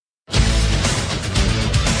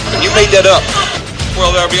made that up.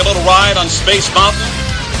 Will there be a little ride on Space Mountain?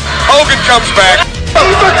 Hogan comes back. What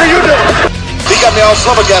the fuck are you doing? He got me all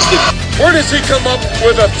flabbergasted. Where does he come up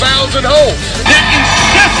with 1,000 holes? That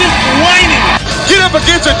incessant whining. Get up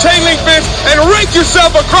against a chain link fence and rake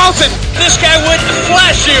yourself across it. This guy went to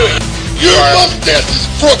flash you. Your mustache is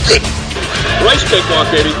crooked. Rice cakewalk,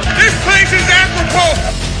 baby. This place is apropos.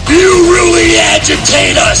 You really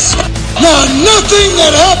agitate us. Now, nothing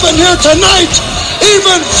that happened here tonight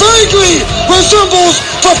even vaguely resembles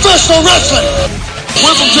professional wrestling.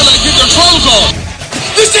 Whip them till they get their clothes on.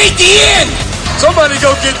 This ain't the end. Somebody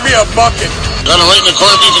go get me a bucket. Got it right in the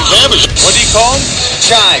corned beef and cabbage. What do you call him?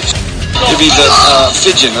 Chives. If he's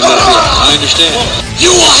fidgeting a little bit, I understand.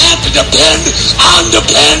 You will have to depend on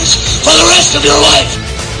Depends for the rest of your life.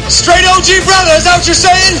 Straight OG brother, is that what you're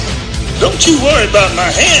saying? Don't you worry about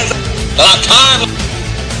my hands. About time.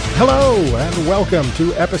 Hello, and welcome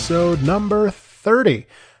to episode number 30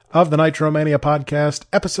 of the NitroMania podcast,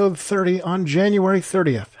 episode 30 on January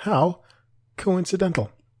 30th. How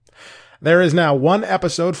coincidental. There is now one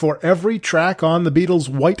episode for every track on the Beatles'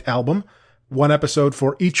 White Album, one episode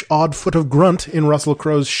for each odd foot of grunt in Russell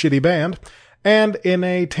Crowe's shitty band, and in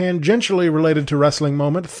a tangentially related to wrestling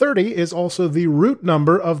moment, 30 is also the route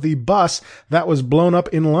number of the bus that was blown up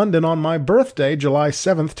in London on my birthday, July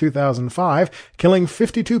 7th, 2005, killing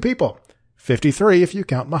 52 people. 53 if you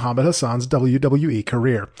count Muhammad Hassan's WWE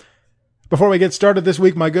career. Before we get started this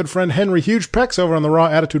week, my good friend Henry Hugepex over on the Raw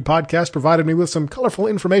Attitude Podcast provided me with some colorful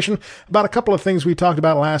information about a couple of things we talked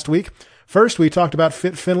about last week. First, we talked about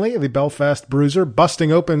Fit Finlay, the Belfast bruiser,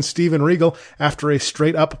 busting open Steven Regal after a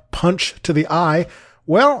straight-up punch to the eye.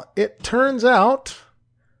 Well, it turns out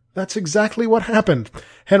that's exactly what happened.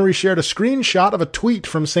 Henry shared a screenshot of a tweet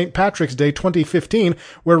from St. Patrick's Day 2015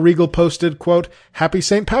 where Regal posted, quote, "Happy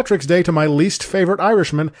St. Patrick's Day to my least favorite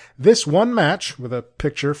Irishman. This one match," with a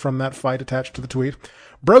picture from that fight attached to the tweet,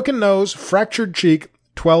 "broken nose, fractured cheek,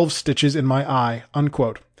 12 stitches in my eye,"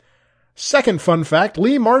 unquote. Second fun fact,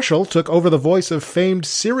 Lee Marshall took over the voice of famed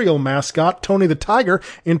serial mascot Tony the Tiger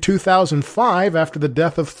in 2005 after the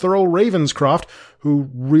death of Thurl Ravenscroft, who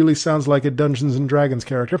really sounds like a Dungeons & Dragons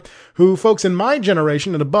character, who folks in my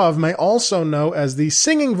generation and above may also know as the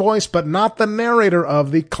singing voice but not the narrator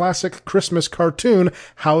of the classic Christmas cartoon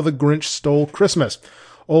How the Grinch Stole Christmas.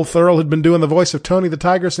 Old Thurl had been doing the voice of Tony the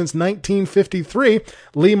Tiger since 1953.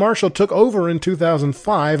 Lee Marshall took over in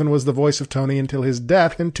 2005 and was the voice of Tony until his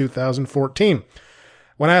death in 2014.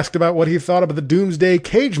 When asked about what he thought about the Doomsday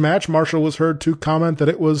Cage match, Marshall was heard to comment that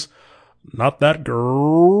it was not that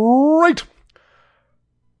great.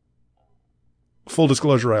 Full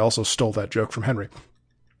disclosure, I also stole that joke from Henry.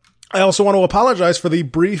 I also want to apologize for the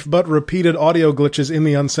brief but repeated audio glitches in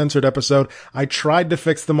the uncensored episode. I tried to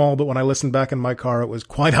fix them all, but when I listened back in my car, it was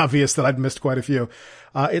quite obvious that I'd missed quite a few.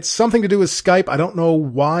 It's something to do with Skype. I don't know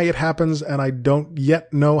why it happens, and I don't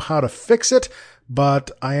yet know how to fix it, but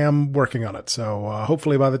I am working on it. So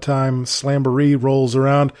hopefully by the time Slamboree rolls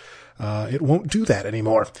around, it won't do that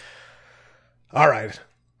anymore. All right.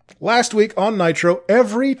 Last week on Nitro,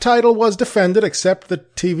 every title was defended except the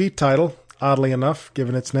TV title, oddly enough,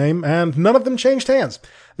 given its name, and none of them changed hands.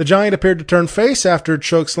 The Giant appeared to turn face after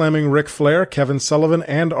chokeslamming Ric Flair, Kevin Sullivan,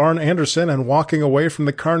 and Arn Anderson and walking away from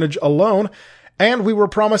the carnage alone, and we were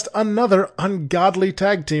promised another ungodly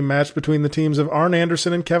tag team match between the teams of Arn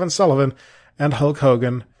Anderson and Kevin Sullivan and Hulk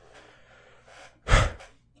Hogan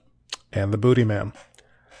and the Booty Man.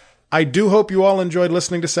 I do hope you all enjoyed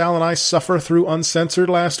listening to Sal and I suffer through Uncensored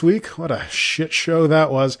last week. What a shit show that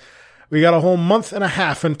was. We got a whole month and a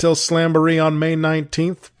half until Slamboree on May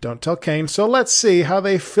 19th. Don't tell Kane. So let's see how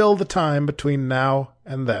they fill the time between now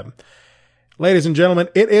and then. Ladies and gentlemen,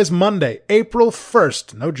 it is Monday, April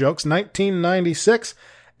 1st. No jokes, 1996.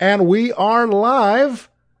 And we are live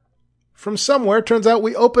from somewhere. Turns out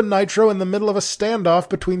we opened Nitro in the middle of a standoff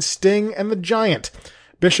between Sting and the Giant.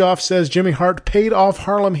 Bischoff says Jimmy Hart paid off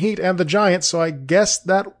Harlem Heat and the Giant, so I guess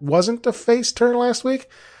that wasn't a face turn last week?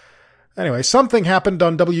 Anyway, something happened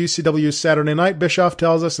on WCW Saturday night, Bischoff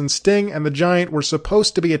tells us, and Sting and the Giant were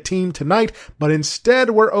supposed to be a team tonight, but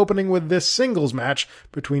instead we're opening with this singles match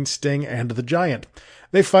between Sting and the Giant.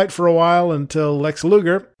 They fight for a while until Lex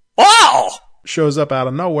Luger shows up out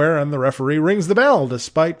of nowhere and the referee rings the bell,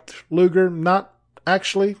 despite Luger not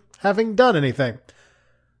actually having done anything.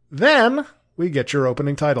 Then we get your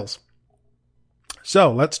opening titles.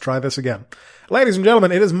 So, let's try this again. Ladies and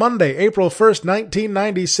gentlemen, it is Monday, April 1st,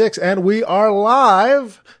 1996, and we are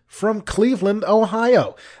live from Cleveland,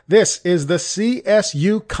 Ohio. This is the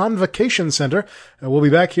CSU Convocation Center. We'll be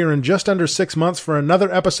back here in just under 6 months for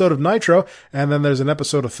another episode of Nitro, and then there's an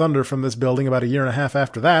episode of Thunder from this building about a year and a half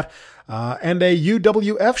after that, and a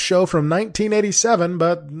UWF show from 1987,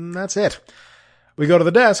 but that's it. We go to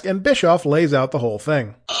the desk, and Bischoff lays out the whole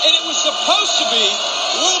thing. And it was supposed to be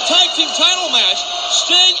World Tag Team title match,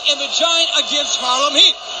 Sting and the Giant against Harlem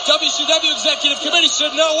Heat. WCW Executive Committee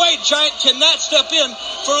said, no way, Giant cannot step in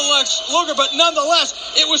for Lex Luger, but nonetheless,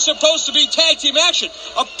 it was supposed to be tag team action.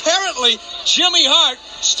 Apparently, Jimmy Hart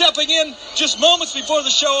stepping in just moments before the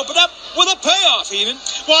show opened up with a payoff, Heenan.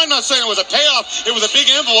 Well, I'm not saying it was a payoff. It was a big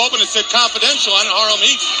envelope, and it said confidential on Harlem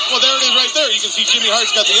Heat. Well, there it is right there. You can see Jimmy Hart's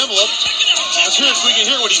got the envelope. Let's hear it so we can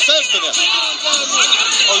hear what he says to them.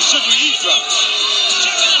 Or should we eavesdrop?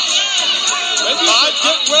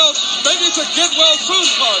 Maybe it's a get well soon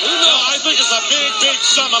card. Who knows? No, I think it's a big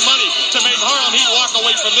sum of money to make Harlem Heat walk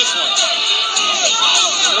away from this one.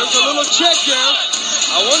 There's a little check there.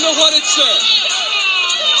 I wonder what it said.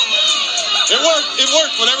 It worked.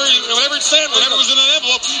 Whatever it said, whatever was in an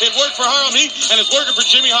envelope, it worked for Harlem Heat, and it's working for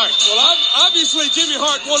Jimmy Hart. Well, obviously Jimmy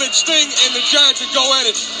Hart wanted Sting and the Giant to go at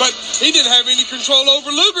it, but he didn't have any control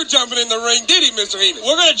over Luger jumping in the ring, did he, Mr. Heenan?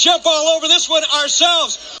 We're going to jump all over this one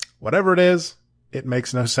ourselves. Whatever it is, it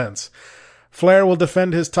makes no sense. Flair will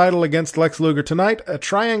defend his title against Lex Luger tonight, a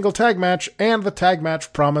triangle tag match, and the tag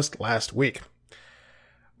match promised last week.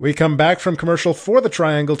 We come back from commercial for the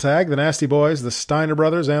triangle tag, the Nasty Boys, the Steiner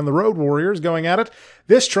Brothers, and the Road Warriors going at it.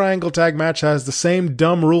 This triangle tag match has the same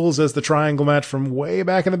dumb rules as the triangle match from way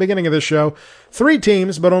back in the beginning of this show. 3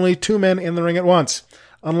 teams, but only 2 men in the ring at once.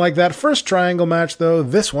 Unlike that first triangle match, though,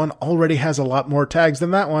 this one already has a lot more tags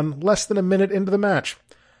than that one, less than a minute into the match.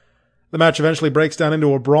 The match eventually breaks down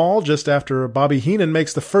into a brawl just after Bobby Heenan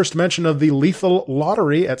makes the first mention of the lethal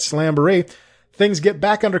lottery at Slamboree. Things get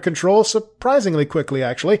back under control surprisingly quickly,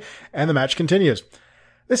 actually, and the match continues.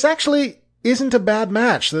 This actually isn't a bad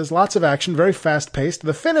match. There's lots of action, very fast-paced.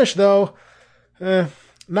 The finish, though,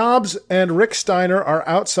 Knobbs and Rick Steiner are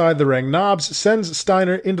outside the ring. Knobbs sends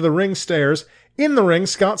Steiner into the ring stairs. In the ring,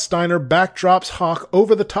 Scott Steiner backdrops Hawk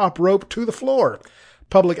over the top rope to the floor.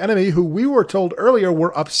 Public Enemy, who we were told earlier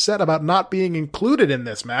were upset about not being included in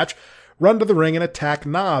this match, run to the ring and attack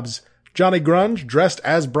Knobbs. Johnny Grunge, dressed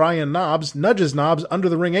as Brian Knobbs, nudges Knobbs under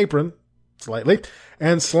the ring apron, slightly,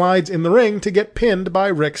 and slides in the ring to get pinned by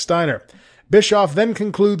Rick Steiner. Bischoff then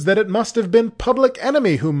concludes that it must have been Public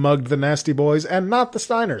Enemy who mugged the Nasty Boys and not the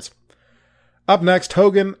Steiners. Up next,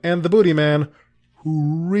 Hogan and the Booty Man,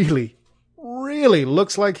 who really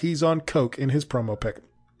looks like he's on coke in his promo pic.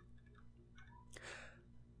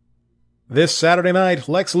 This Saturday night,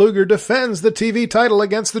 Lex Luger defends the TV title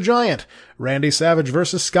against the Giant, Randy Savage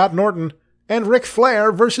versus Scott Norton, and Ric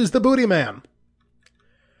Flair versus the Booty Man.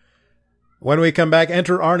 When we come back,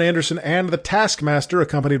 enter Arn Anderson and the Taskmaster,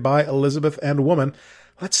 accompanied by Elizabeth and Woman.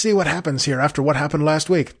 Let's see what happens here after what happened last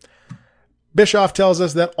week. Bischoff tells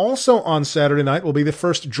us that also on Saturday night will be the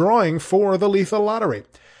first drawing for the Lethal Lottery.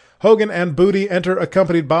 Hogan and Booty enter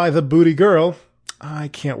accompanied by the Booty Girl. I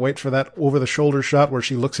can't wait for that over-the-shoulder shot where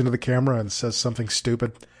she looks into the camera and says something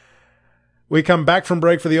stupid. We come back from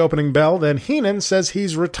break for the opening bell, then Heenan says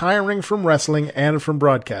he's retiring from wrestling and from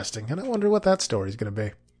broadcasting, and I wonder what that story's going to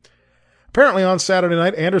be. Apparently on Saturday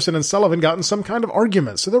night, Anderson and Sullivan got in some kind of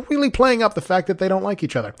argument, so they're really playing up the fact that they don't like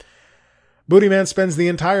each other. Booty Man spends the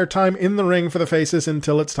entire time in the ring for the faces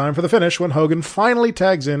until it's time for the finish when Hogan finally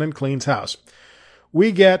tags in and cleans house.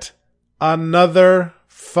 We get another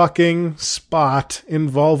fucking spot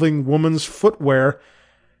involving woman's footwear,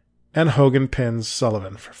 and Hogan pins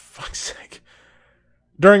Sullivan, for fuck's sake.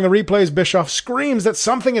 During the replays, Bischoff screams that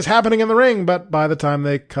something is happening in the ring, but by the time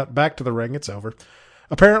they cut back to the ring, it's over.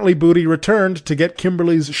 Apparently, Booty returned to get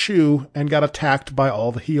Kimberly's shoe and got attacked by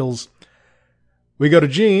all the heels. We go to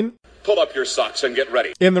Gene. Pull up your socks and get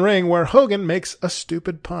ready. In the ring, where Hogan makes a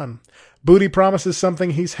stupid pun. Booty promises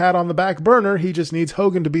something he's had on the back burner. He just needs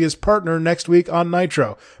Hogan to be his partner next week on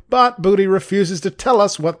Nitro. But Booty refuses to tell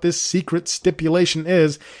us what this secret stipulation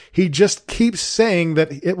is. He just keeps saying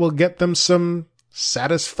that it will get them some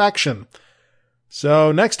satisfaction.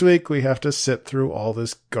 So next week, we have to sit through all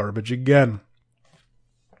this garbage again.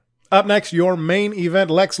 Up next, your main event,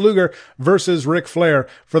 Lex Luger versus Ric Flair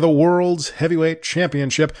for the World's Heavyweight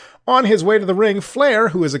Championship. On his way to the ring, Flair,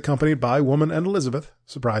 who is accompanied by Woman and Elizabeth,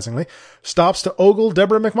 surprisingly, stops to ogle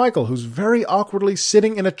Deborah McMichael, who's very awkwardly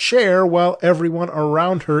sitting in a chair while everyone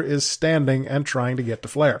around her is standing and trying to get to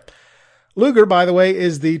Flair. Luger, by the way,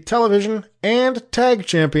 is the television and tag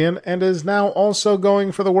champion and is now also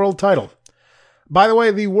going for the world title. By the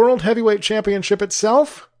way, the World Heavyweight Championship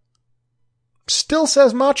itself, still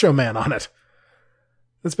says Macho Man on it.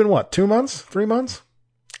 It's been what, 2 months? 3 months?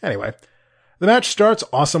 Anyway, the match starts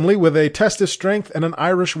awesomely with a test of strength and an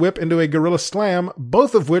Irish whip into a gorilla slam,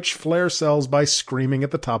 both of which Flair sells by screaming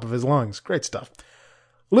at the top of his lungs. Great stuff.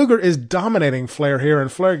 Luger is dominating Flair here,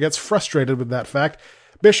 and Flair gets frustrated with that fact.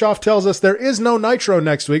 Bischoff tells us there is no Nitro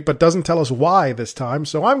next week, but doesn't tell us why this time,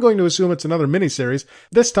 so I'm going to assume it's another miniseries,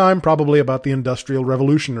 this time probably about the Industrial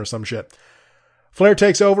Revolution or some shit. Flair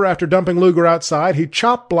takes over after dumping Luger outside. He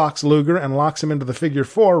chop blocks Luger and locks him into the figure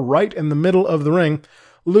 4 right in the middle of the ring.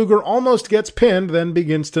 Luger almost gets pinned, then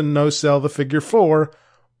begins to no-sell the figure 4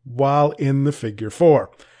 while in the figure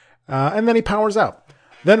 4. And then he powers out.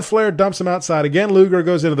 Then Flair dumps him outside again. Luger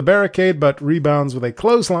goes into the barricade, but rebounds with a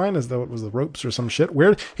clothesline, as though it was the ropes or some shit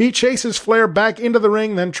weird. He chases Flair back into the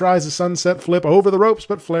ring, then tries a sunset flip over the ropes,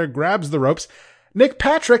 but Flair grabs the ropes. Nick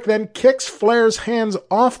Patrick then kicks Flair's hands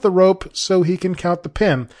off the rope so he can count the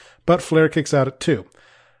pin, but Flair kicks out at 2.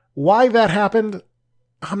 Why that happened,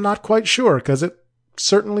 I'm not quite sure, because it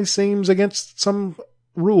certainly seems against some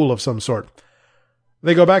rule of some sort.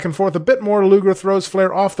 They go back and forth a bit more. Luger throws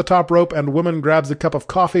Flair off the top rope, and Woman grabs a cup of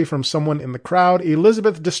coffee from someone in the crowd.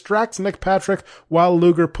 Elizabeth distracts Nick Patrick while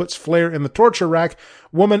Luger puts Flair in the torture rack.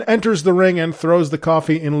 Woman enters the ring and throws the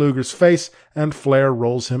coffee in Luger's face, and Flair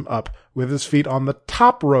rolls him up with his feet on the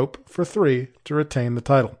top rope for 3 to retain the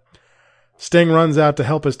title. Sting runs out to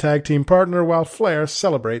help his tag team partner while Flair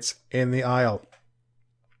celebrates in the aisle.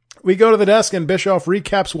 We go to the desk, and Bischoff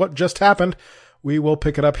recaps what just happened. We will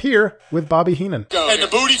pick it up here with Bobby Heenan. And the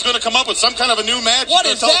Booty's going to come up with some kind of a new match. What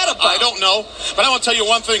is that about? I don't know. But I want to tell you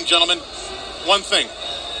one thing, gentlemen. One thing.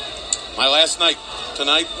 My last night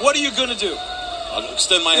tonight. What are you going to do? I'll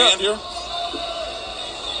extend my hand here.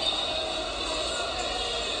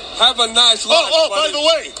 Have a nice life, by the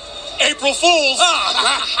way, April Fools.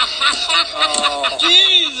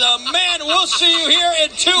 Jeez, man, we'll see you here in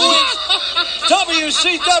 2 weeks.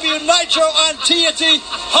 WCW Nitro on TNT.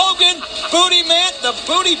 Hogan, Booty Man, the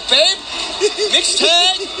Booty Babe, mixed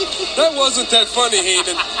tag. That wasn't that funny,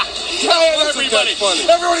 Hayden. Everybody in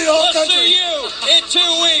the whole We'll country. see you in 2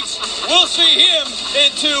 weeks. We'll see him in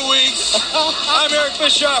 2 weeks. I'm Eric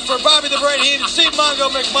Bischoff for Bobby the Brain Heenan, Steve Mongo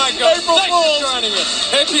McMichael. April Thanks Fools. for joining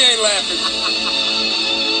us. If he ain't laughing.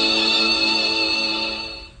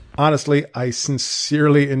 Honestly, I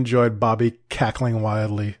sincerely enjoyed Bobby cackling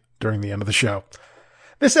wildly during the end of the show.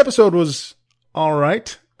 This episode was all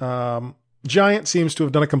right. Giant seems to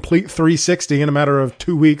have done a complete 360 in a matter of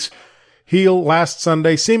 2 weeks. Heel last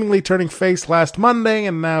Sunday, seemingly turning face last Monday,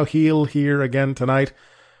 and now heel here again tonight.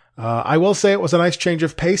 I will say it was a nice change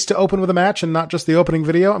of pace to open with a match and not just the opening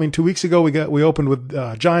video. I mean, 2 weeks ago we opened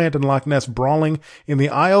with Giant and Loch Ness brawling in the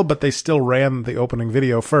aisle, but they still ran the opening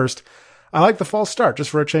video first. I like the false start just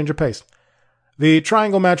for a change of pace. The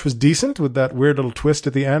triangle match was decent with that weird little twist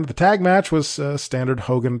at the end. The tag match was standard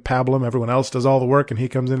Hogan pablum. Everyone else does all the work and he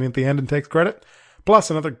comes in at the end and takes credit. Plus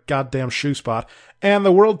another goddamn shoe spot. And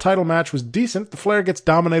the world title match was decent. The Flair gets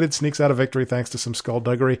dominated, sneaks out a victory thanks to some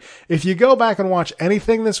skullduggery. If you go back and watch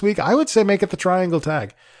anything this week, I would say make it the triangle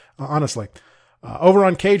tag. Honestly. Over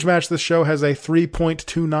on Cage Match, this show has a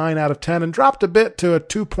 3.29 out of 10 and dropped a bit to a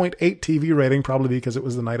 2.8 TV rating, probably because it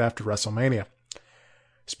was the night after WrestleMania.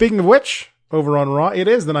 Speaking of which, over on Raw, it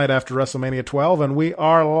is the night after WrestleMania 12, and we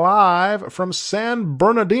are live from San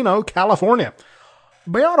Bernardino, California.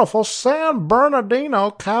 Beautiful San Bernardino,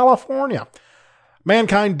 California.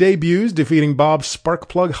 Mankind debuts, defeating Bob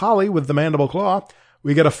Sparkplug Holly with the Mandible Claw.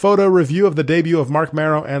 We get a photo review of the debut of Mark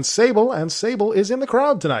Marrow and Sable is in the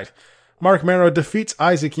crowd tonight. Mark Marrow defeats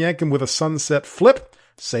Isaac Yankem with a sunset flip.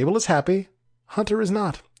 Sable is happy. Hunter is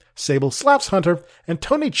not. Sable slaps Hunter, and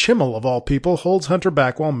Tony Chimmel, of all people, holds Hunter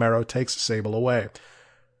back while Marrow takes Sable away.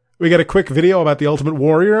 We get a quick video about the Ultimate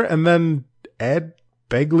Warrior, and then Ed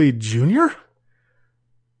Begley Jr.?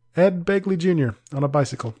 Ed Begley Jr. on a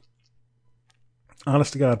bicycle.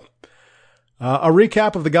 Honest to God. A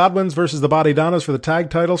recap of the Godwins versus the Body Donnas for the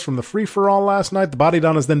tag titles from the free-for-all last night. The Body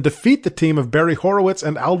Donnas then defeat the team of Barry Horowitz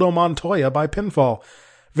and Aldo Montoya by pinfall.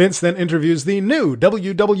 Vince then interviews the new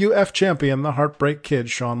WWF champion, the Heartbreak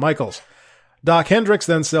Kid, Shawn Michaels. Doc Hendricks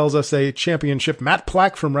then sells us a championship mat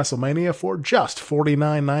plaque from WrestleMania for just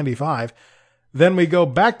 $49.95. Then we go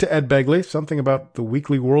back to Ed Begley, something about the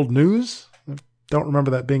Weekly World News. I don't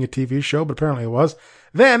remember that being a TV show, but apparently it was.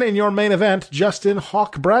 Then, in your main event, Justin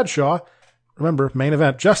Hawk Bradshaw, remember, main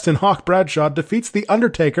event, Justin Hawk Bradshaw defeats The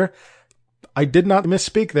Undertaker. I did not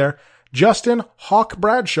misspeak there. Justin Hawk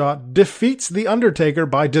Bradshaw defeats The Undertaker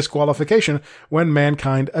by disqualification when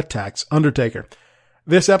Mankind attacks Undertaker.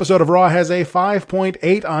 This episode of Raw has a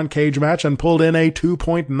 5.8 on Cage Match and pulled in a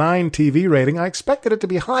 2.9 TV rating. I expected it to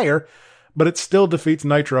be higher, but it still defeats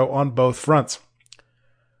Nitro on both fronts.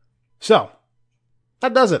 So,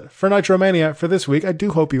 that does it for NitroMania for this week. I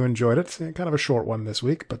do hope you enjoyed it. It's kind of a short one this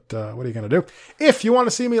week, but what are you going to do? If you want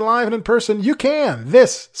to see me live and in person, you can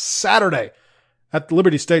this Saturday at the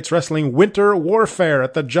Liberty States Wrestling Winter Warfare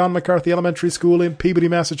at the John McCarthy Elementary School in Peabody,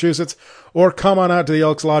 Massachusetts, or come on out to the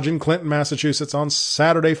Elks Lodge in Clinton, Massachusetts on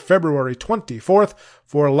Saturday, February 24th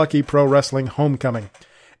for Lucky Pro Wrestling Homecoming.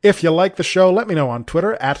 If you like the show, let me know on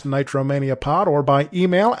Twitter at NitroManiaPod or by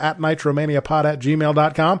email at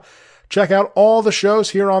NitroManiaPod@gmail.com. Check out all the shows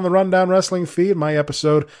here on the Rundown Wrestling feed. My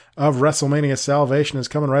episode of WrestleMania Salvation is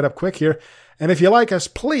coming right up quick here. And if you like us,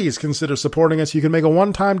 please consider supporting us. You can make a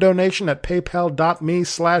one-time donation at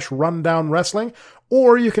paypal.me/rundownwrestling,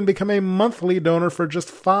 or you can become a monthly donor for just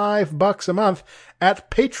 $5 a month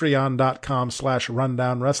at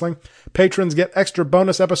patreon.com/rundownwrestling. Patrons get extra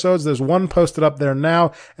bonus episodes. There's one posted up there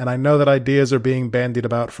now, and I know that ideas are being bandied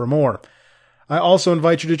about for more. I also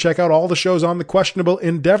invite you to check out all the shows on the Questionable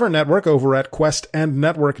Endeavor Network over at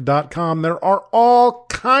questandnetwork.com. There are all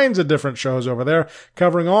kinds of different shows over there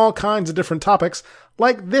covering all kinds of different topics,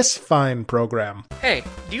 like this fine program. Hey,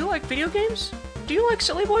 do you like video games? Do you like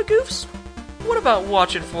silly boy goofs? What about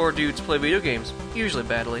watching four dudes play video games, usually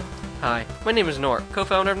badly? Hi, my name is Nor,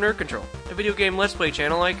 co-founder of Nerd Control, a video game Let's Play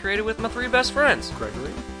channel I created with my three best friends,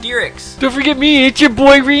 Gregory, Dirix. Don't forget me, it's your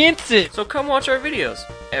boy Rancid. So come watch our videos,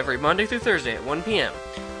 every Monday through Thursday at 1 p.m.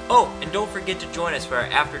 Oh, and don't forget to join us for our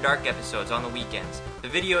After Dark episodes on the weekends. The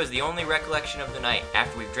video is the only recollection of the night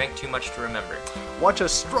after we've drank too much to remember. Watch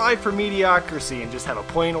us strive for mediocrity and just have a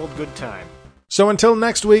plain old good time. So until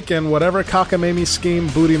next week and whatever cockamamie scheme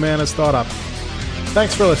Booty Man has thought up,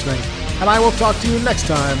 thanks for listening, and I will talk to you next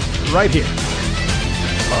time right here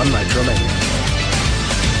on NitroMania.